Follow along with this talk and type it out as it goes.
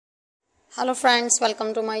Hello friends,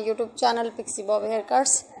 welcome to my YouTube channel Pixie Bob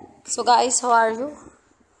Haircuts. So guys, how are you?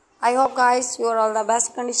 I hope guys you are all the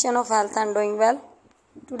best condition of health and doing well.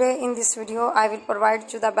 Today in this video I will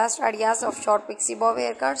provide you the best ideas of short Pixie Bob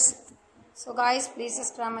haircuts. So guys, please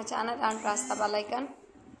subscribe my channel and press the bell icon.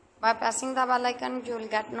 By pressing the bell icon you will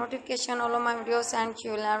get notification all of my videos and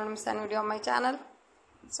you will never miss any video on my channel.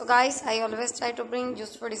 So guys, I always try to bring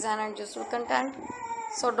useful design and useful content.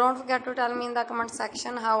 So don't forget to tell me in the comment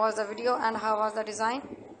section how was the video and how was the design.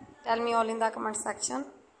 Tell me all in the comment section.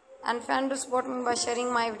 And friend, do support me by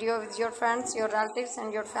sharing my video with your friends, your relatives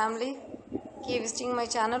and your family. Keep visiting my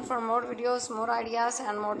channel for more videos, more ideas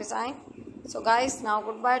and more design. So guys, now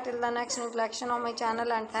goodbye till the next new collection on my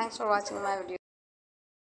channel and thanks for watching my video.